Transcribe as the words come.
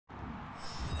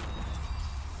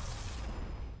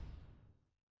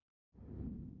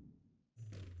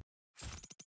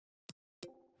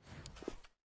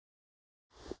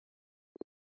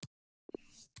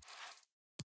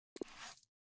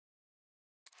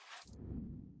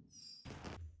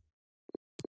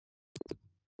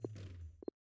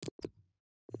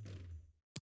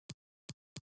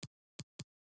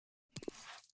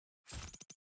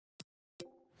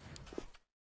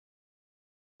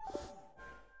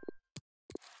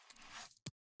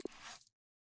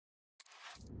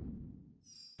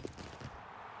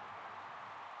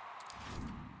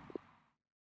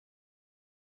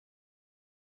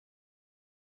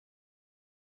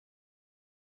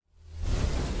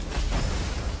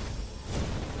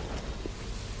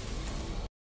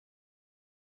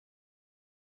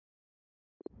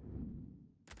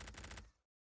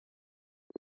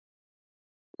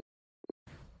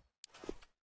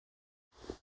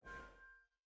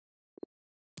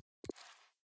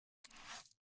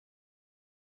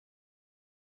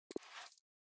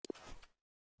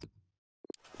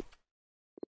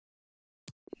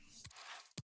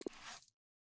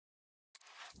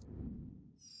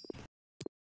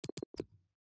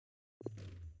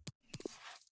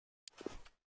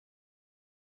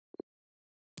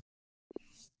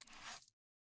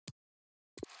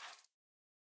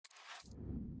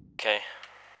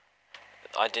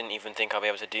I didn't even think I'd be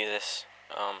able to do this,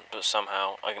 but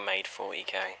somehow I made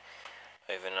 40k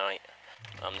overnight.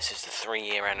 This is the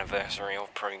 3-year anniversary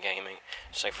of pro gaming.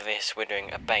 So for this, we're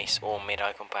doing a base or mid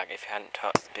icon pack. If you hadn't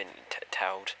been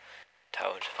told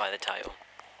by the title.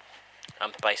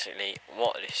 Basically,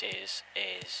 what this is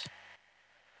a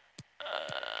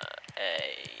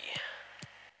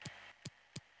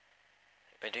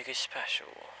Baduga special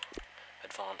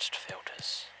advanced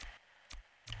filters.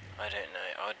 I don't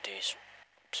know. I'd do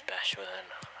special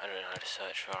then. I don't know how to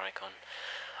search for icon.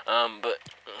 But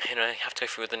you know, you have to go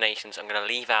through the nations. I'm gonna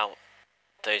leave out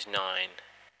those 9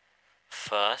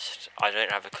 first. I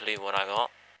don't have a clue what I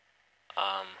got.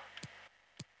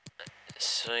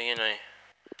 So you know,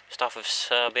 stuff with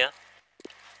Serbia.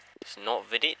 It's not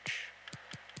Vidic.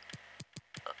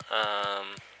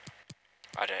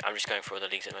 I'm just going through all the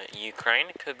leagues at the moment.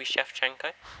 Ukraine could be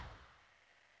Shevchenko.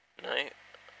 No,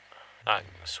 that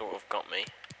sort of got me.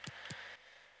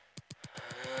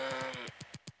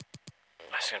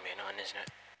 That's gonna be annoying, isn't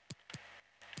it?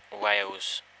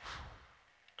 Wales.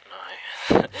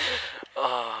 No.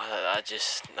 Oh,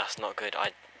 that's not good.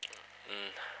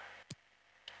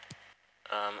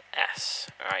 S.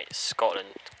 Alright,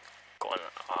 Scotland. Go on.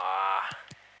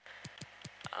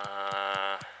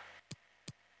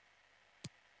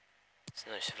 There's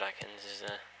no Slovakians, is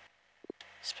there?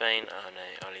 Spain? Oh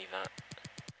no, I'll leave that.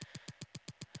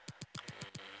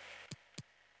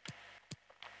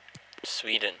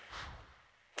 Sweden.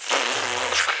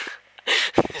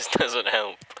 This doesn't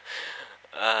help.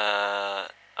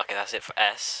 Okay, that's it for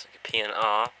S. P and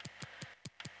R.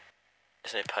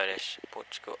 There's no Polish.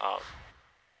 Portugal. Oh.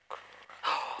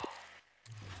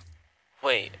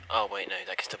 Wait. Oh wait, no,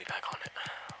 that can still be back on it.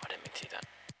 I didn't mean to do that.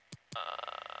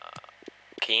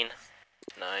 Keen?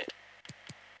 No.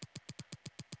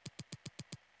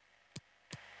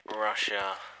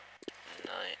 Russia?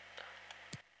 No.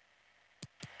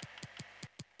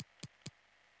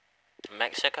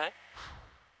 Mexico?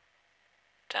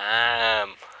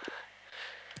 Damn.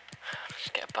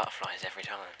 Just get butterflies every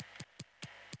time.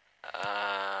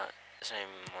 There's no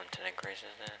Montenegro, is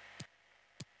there?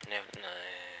 No.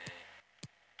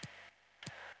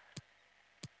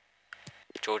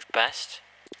 George Best?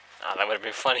 Ah, that would have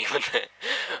been funny, wouldn't it?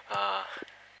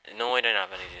 No, I don't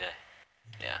have any today.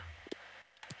 Yeah.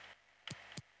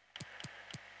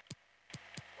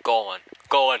 Go on.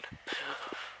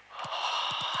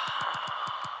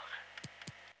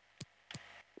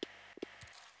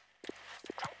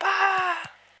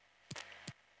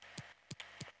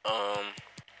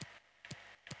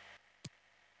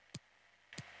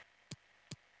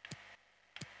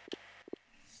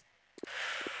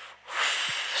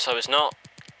 So it's not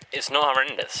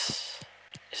horrendous.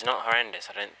 It's not horrendous.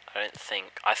 I don't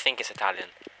think. I think it's Italian.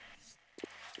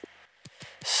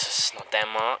 It's not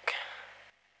Denmark.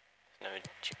 No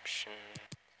Egyptian.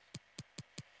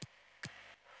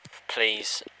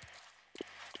 Please.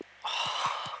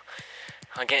 Oh,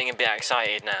 I'm getting a bit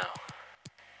excited now.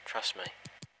 Trust me.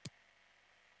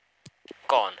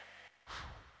 Go on.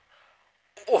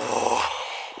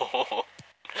 Oh.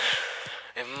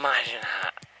 Imagine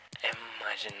that.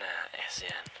 SN.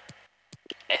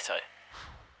 Eto.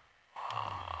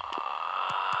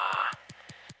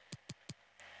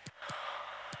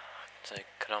 So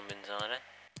Colombians are there.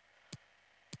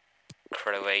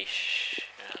 Croatia.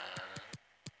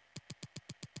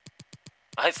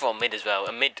 I hope for mid as well.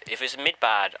 A mid. If it's mid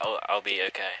bad, I'll be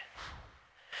okay.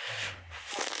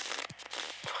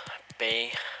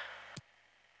 B.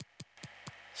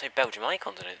 So Belgium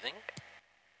icons, I don't think.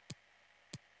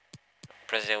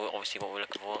 Brazil, obviously what we're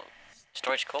looking for.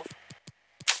 Stoichkov?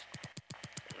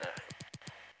 No.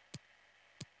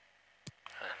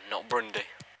 Not Burundi.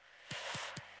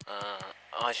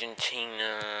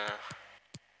 Argentina.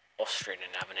 Austria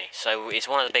didn't have any. So it's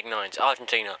one of the big 9s.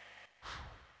 Argentina.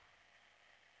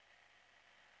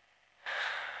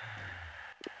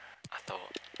 I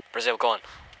thought. Brazil, go on.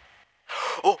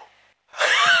 Oh!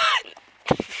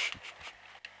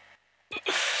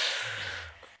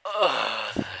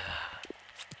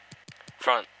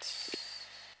 France.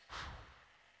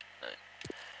 No.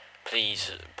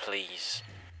 Please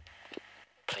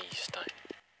don't.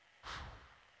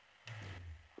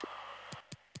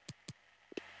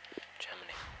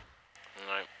 Germany.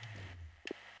 No.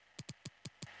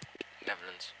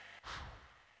 Netherlands.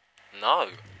 No.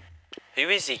 Who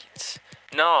is it?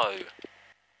 No.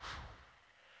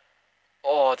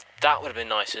 Oh, that would have been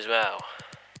nice as well.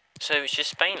 So it's just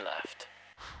Spain left.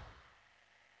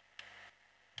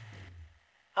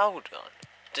 Hold on.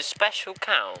 Does special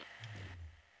count?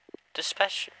 Does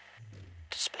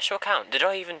special count? Did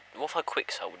I even... What if I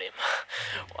quick sold him?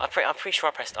 I'm pretty sure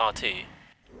I pressed R2.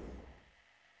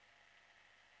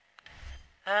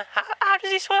 How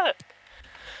does this work?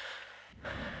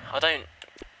 I don't.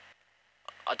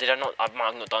 Did I not? I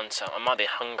might have not done so. I might be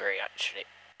hungry actually.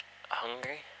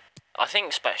 Hungry? I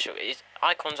think special is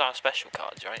icons are special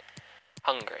cards, right?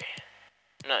 Hungry.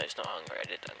 No, it's not hungry. I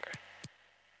did hungry.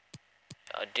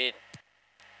 I did.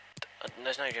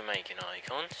 There's no Jamaican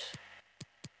icons.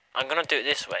 I'm gonna do it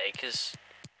this way because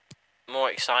more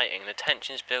exciting. The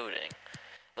tension's building.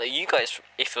 Like you guys,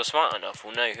 if you're smart enough,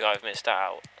 will know who I've missed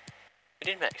out.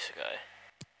 We did Mexico.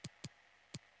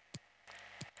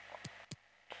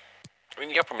 I mean,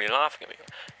 you're probably laughing at me.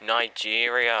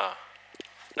 Nigeria.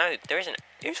 No, there isn't.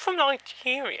 Who's from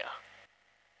Nigeria?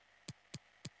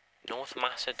 North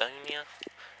Macedonia?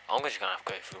 I'm just gonna have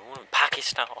to go through all of them.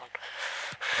 Pakistan.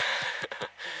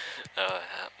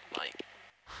 Like.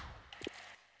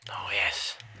 Oh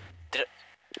yes.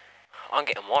 I'm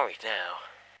getting worried now.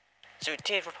 So we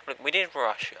did Republic. We did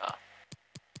Russia.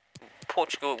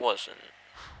 Portugal wasn't.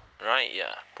 Right?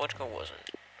 Yeah. Portugal wasn't.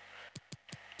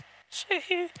 So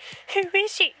who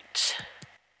is it?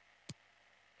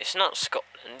 It's not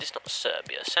Scotland. It's not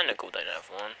Serbia. Senegal don't have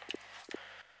one.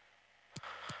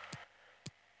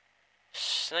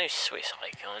 There's no Swiss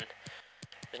icon.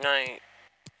 There's no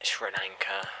Sri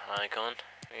Lanka icon,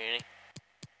 really.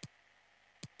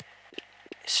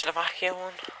 Is Slovakia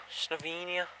one?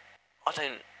 Slovenia? I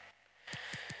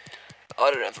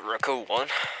don't ever recall one.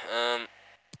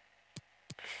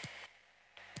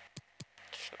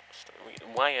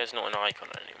 Wales not an icon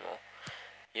anymore.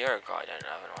 Uruguay don't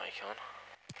have an icon.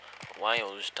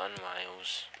 Wales done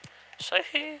Wales. So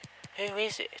who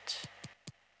is it?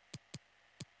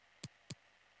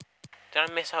 Did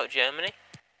I miss out Germany?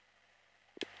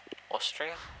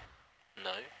 Austria?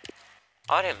 No.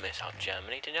 I didn't miss out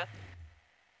Germany, did I?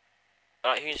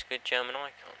 Like, who's a good German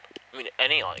icon? I mean,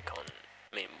 any icon.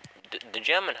 I mean, the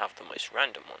German have the most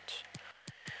random ones.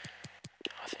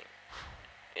 I think.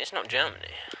 It's not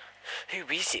Germany. Who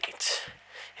is it?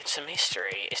 It's a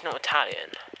mystery. It's not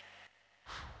Italian.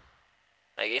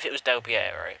 Like, if it was Del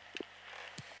Piero,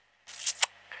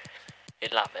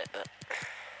 you'd love it, but...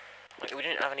 Like, we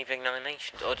didn't have any big Nine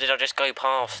Nations. Or did I just go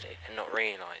past it and not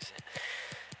realise it?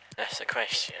 That's the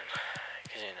question.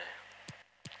 Because, you know...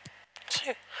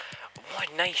 So,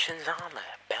 what nations are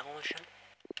there? Belgium?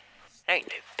 There ain't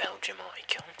no Belgium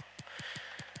icon.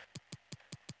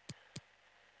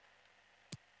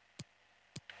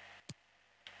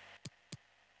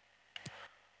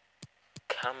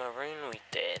 Cameroon we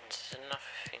did.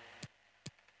 Nothing.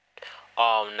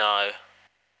 Oh no.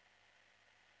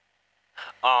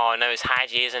 Oh no, it's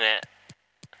Hadji, isn't it?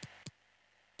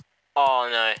 Oh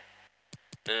no.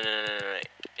 No.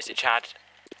 Is it Chad?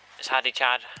 Is Hadi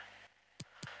Chad?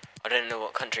 I don't know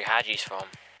what country Hadji's from.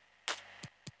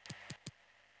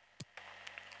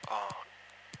 Oh.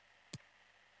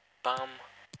 Bum.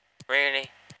 Really?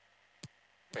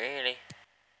 Really?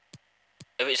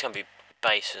 If it's gonna be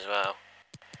base as well.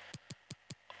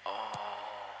 Oh.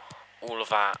 All of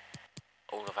that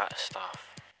stuff.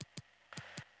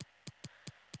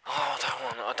 Oh,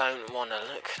 I don't want to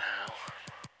look now.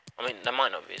 I mean, that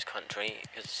might not be his country,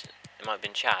 because it might have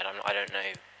been Chad. I don't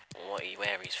know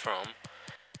where he's from.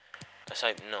 Let's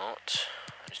hope not.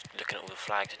 I'm just looking at all the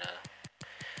flags now.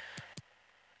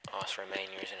 Oh, it's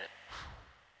Romania, isn't it?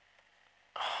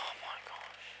 Oh my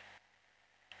gosh.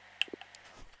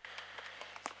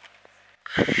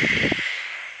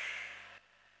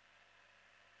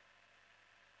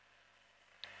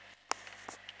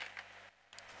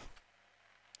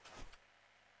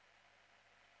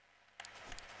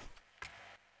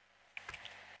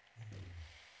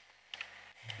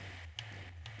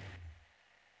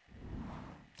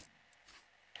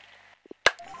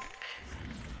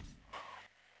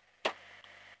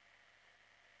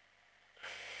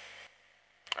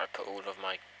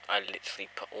 I literally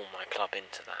put all my club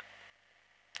into that.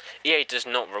 EA does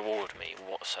not reward me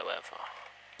whatsoever.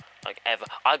 Like, ever.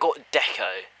 I got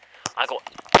Deco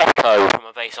from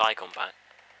a base icon pack.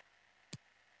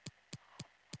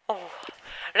 Oh,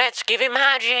 let's give him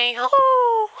Hadji.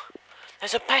 Oh,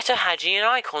 there's a better Hadji in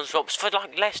icon swaps for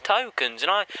like less tokens,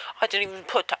 and I didn't even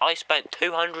I spent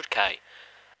 200k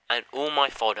and all my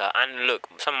fodder, and look,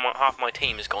 half my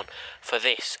team has gone for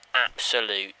this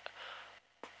absolute.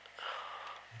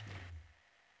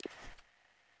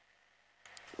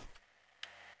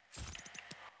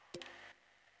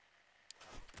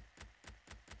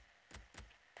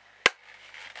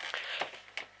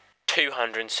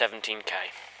 $217k.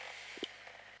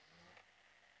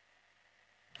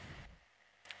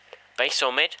 Base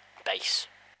or mid? Base.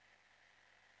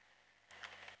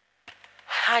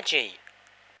 Hadji.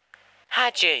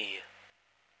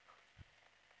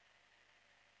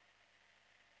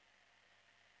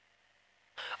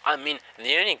 I mean,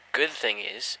 the only good thing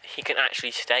is he can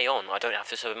actually stay on. I don't have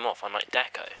to sub him off, unlike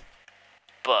Deco.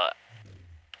 But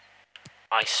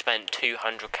I spent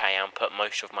 200k and put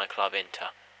most of my club into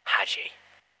Haji.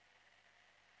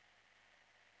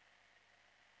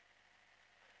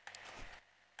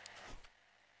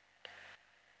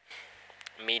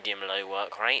 Medium low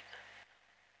work rate.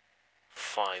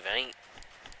 5'8".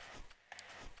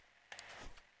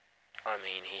 I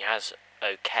mean, he has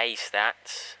okay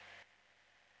stats.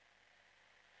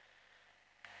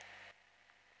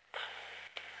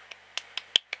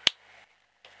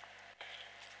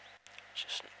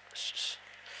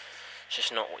 It's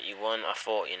just not what you want. I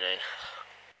thought, you know,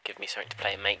 give me something to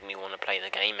play, make me want to play the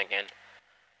game again.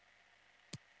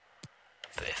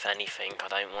 But if anything, I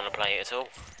don't want to play it at all.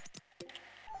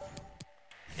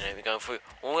 You know, we're going through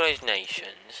all those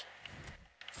nations,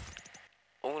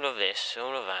 all of this,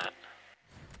 all of that.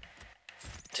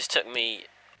 This took me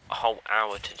a whole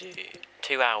hour to do.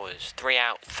 2 hours, 3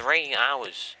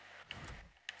 hours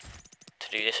to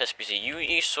do this SBC.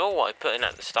 You saw what I put in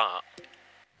at the start.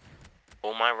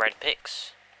 All my red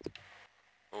picks,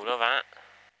 all of that.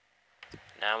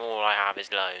 Now all I have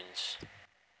is loans.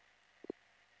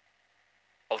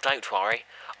 Oh, don't worry,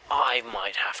 I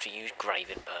might have to use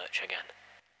Graven Birch again.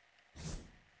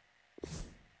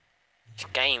 This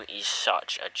game is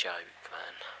such a joke,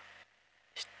 man.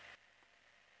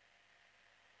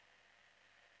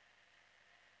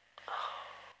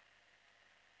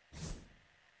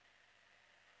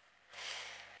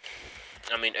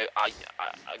 I mean,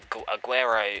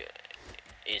 Aguero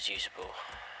is usable.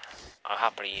 I'll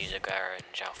happily use Aguero and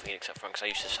João Felix up front because I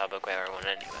used to sub Aguero on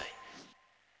anyway.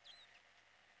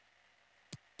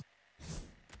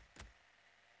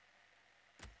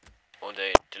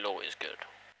 Although Delort is good.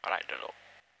 I like Delort.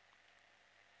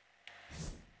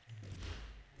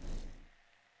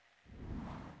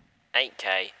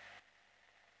 $8k.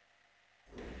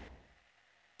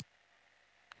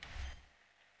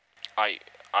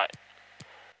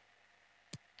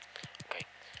 Okay.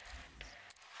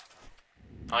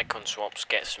 Icon swaps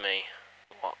gets me,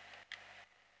 what,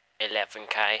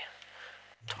 11k,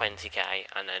 20k,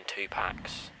 and then 2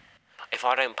 packs. If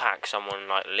I don't pack someone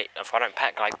like, if I don't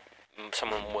pack like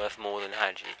someone worth more than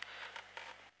Haji.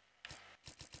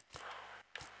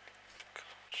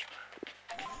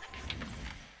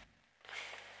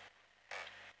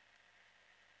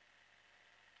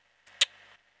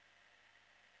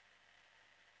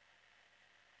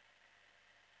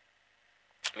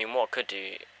 I mean, what I could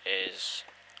do is,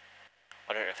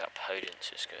 I don't know if that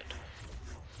Podence is good.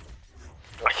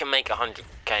 I can make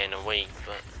 100k in a week,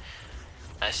 but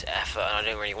that's effort, and I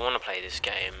don't really want to play this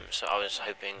game, so I was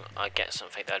hoping I'd get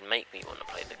something that'd make me want to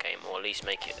play the game, or at least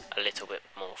make it a little bit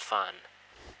more fun.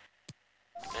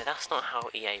 No, that's not how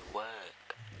EA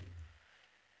work.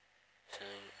 So,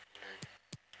 you know,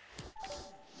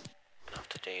 I'll have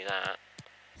to do that.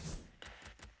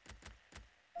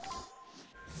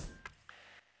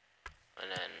 And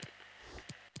then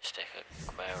stick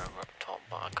a Aguero up top,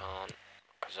 but I can't,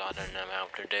 because I don't know how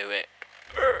to do it.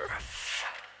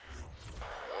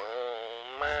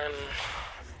 Oh man,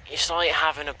 it's like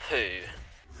having a poo.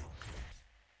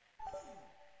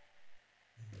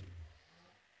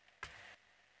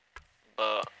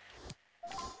 But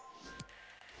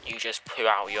you just poo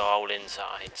out your whole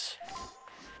insides.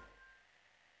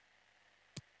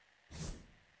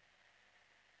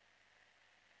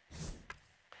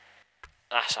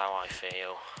 That's how I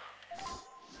feel.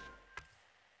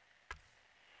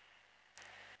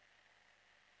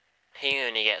 He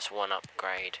only gets 1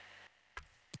 upgrade.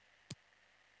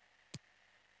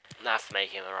 That's to make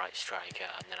him a right striker,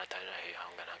 and then I don't know who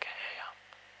I'm gonna get here.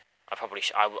 I probably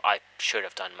I should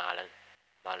have done Malin,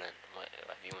 whatever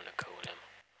you want to call him.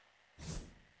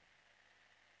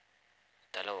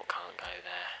 Delort can't go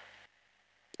there.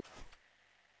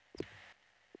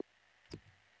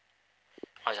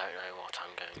 I don't know what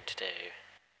I'm going to do.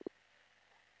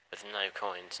 With no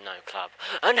coins, no club.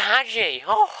 And Haji!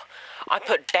 Oh! I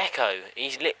put Deco.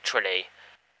 He's literally...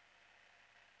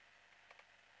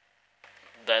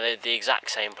 They're the exact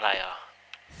same player.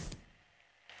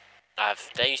 I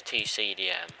have these 2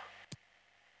 CDM.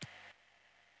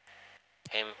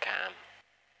 Him, Cam.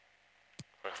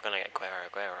 Well, I'm going to get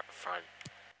Aguero up front.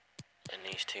 And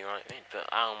these 2 right mid. But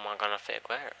how am I going to fit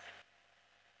Aguero in?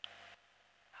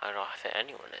 How do I fit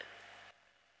anyone in?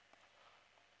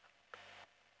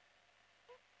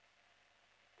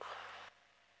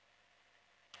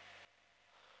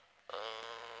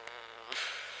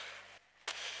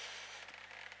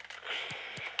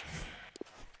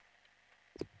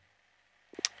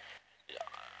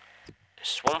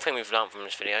 It's one thing we've learned from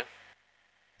this video.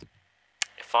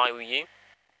 If if I were you,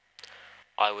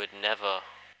 I would never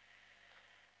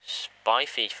buy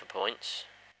FIFA points,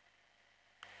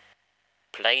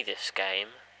 play this game,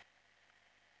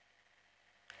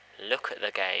 look at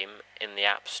the game in the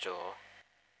App Store,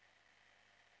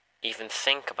 even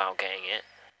think about getting it.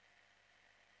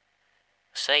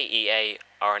 Say EA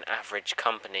are an average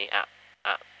company at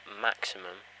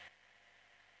maximum.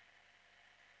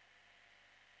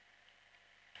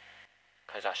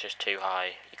 Because that's just too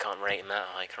high. You can't rate them that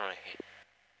high, can you?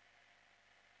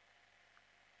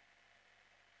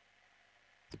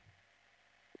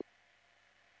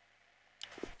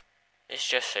 It's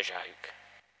just a joke.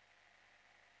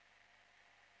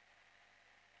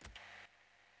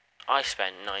 I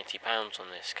spent £90 on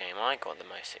this game. I got the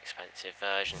most expensive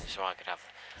version so I could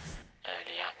have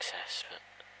early access, but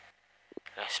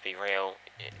let's be real,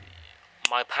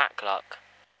 my pack luck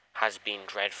has been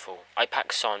dreadful. I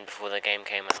packed Son before the game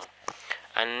came out,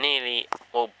 and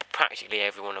practically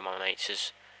every one of my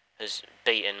mates has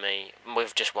beaten me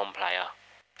with just one player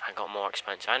and got more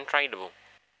expensive and tradable.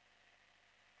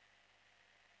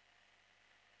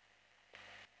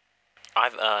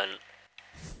 I've earned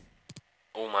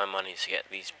all my money to get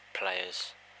these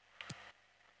players.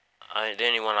 The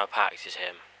only one I packed is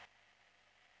him.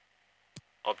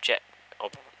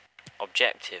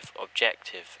 Objective,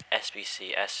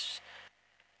 SBC,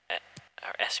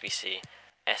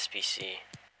 SBC,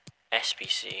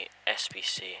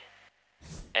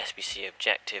 SBC,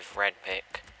 objective, red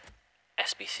pick,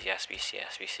 SBC,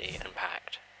 and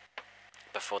packed.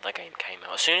 Before the game came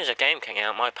out. As soon as the game came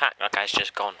out, my pack luck has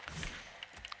just gone.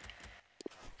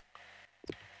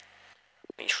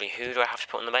 Literally, who do I have to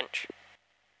put on the bench?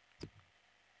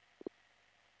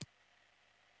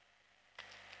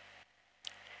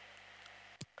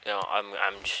 No, I'm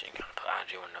just gonna put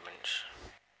Andrew on the bench.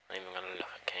 I'm not even gonna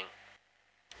look at King.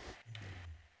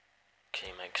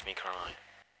 King makes me cry.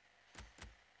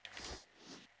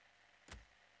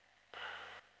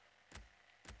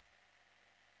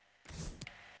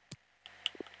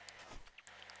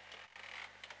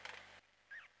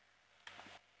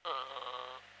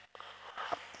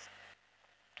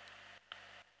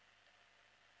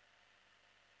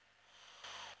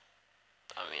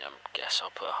 I guess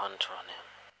I'll put a hunter on him.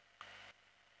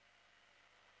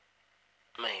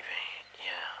 Maybe,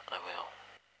 yeah, I will.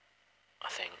 I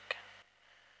think.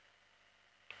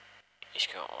 He's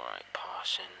got alright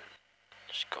passing.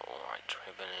 He's got alright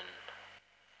dribbling.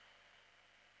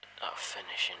 That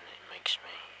finishing, it makes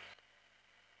me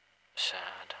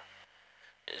sad.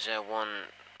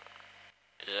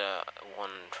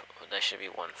 There should be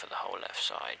one for the whole left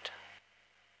side.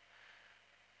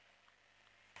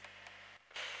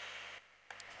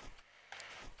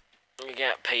 You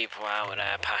get people out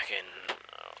there packing,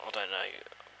 I don't know,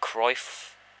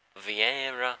 Cruyff,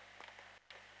 Vieira.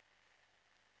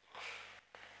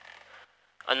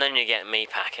 And then you get me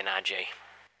packing Adji.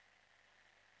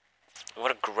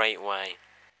 What a great way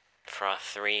for our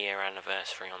 3-year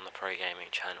anniversary on the Progaming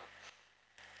channel.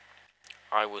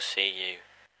 I will see you,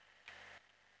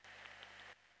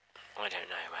 I don't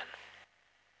know when.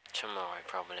 Tomorrow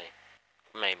probably.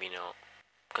 Maybe not.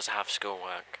 Because I have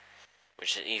schoolwork.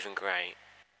 Which is even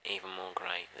more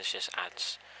great. This just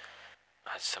adds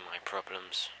to my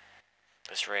problems.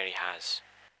 This really has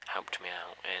helped me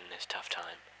out in this tough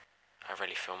time. I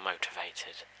really feel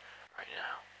motivated right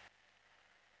now.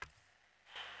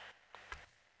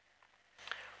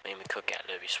 I mean, we could get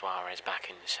Luis Suarez back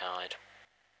in the side.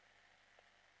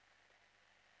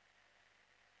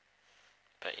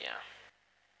 But yeah.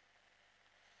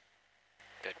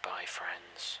 Goodbye,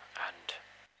 friends and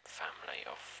family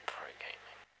of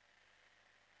Progaming.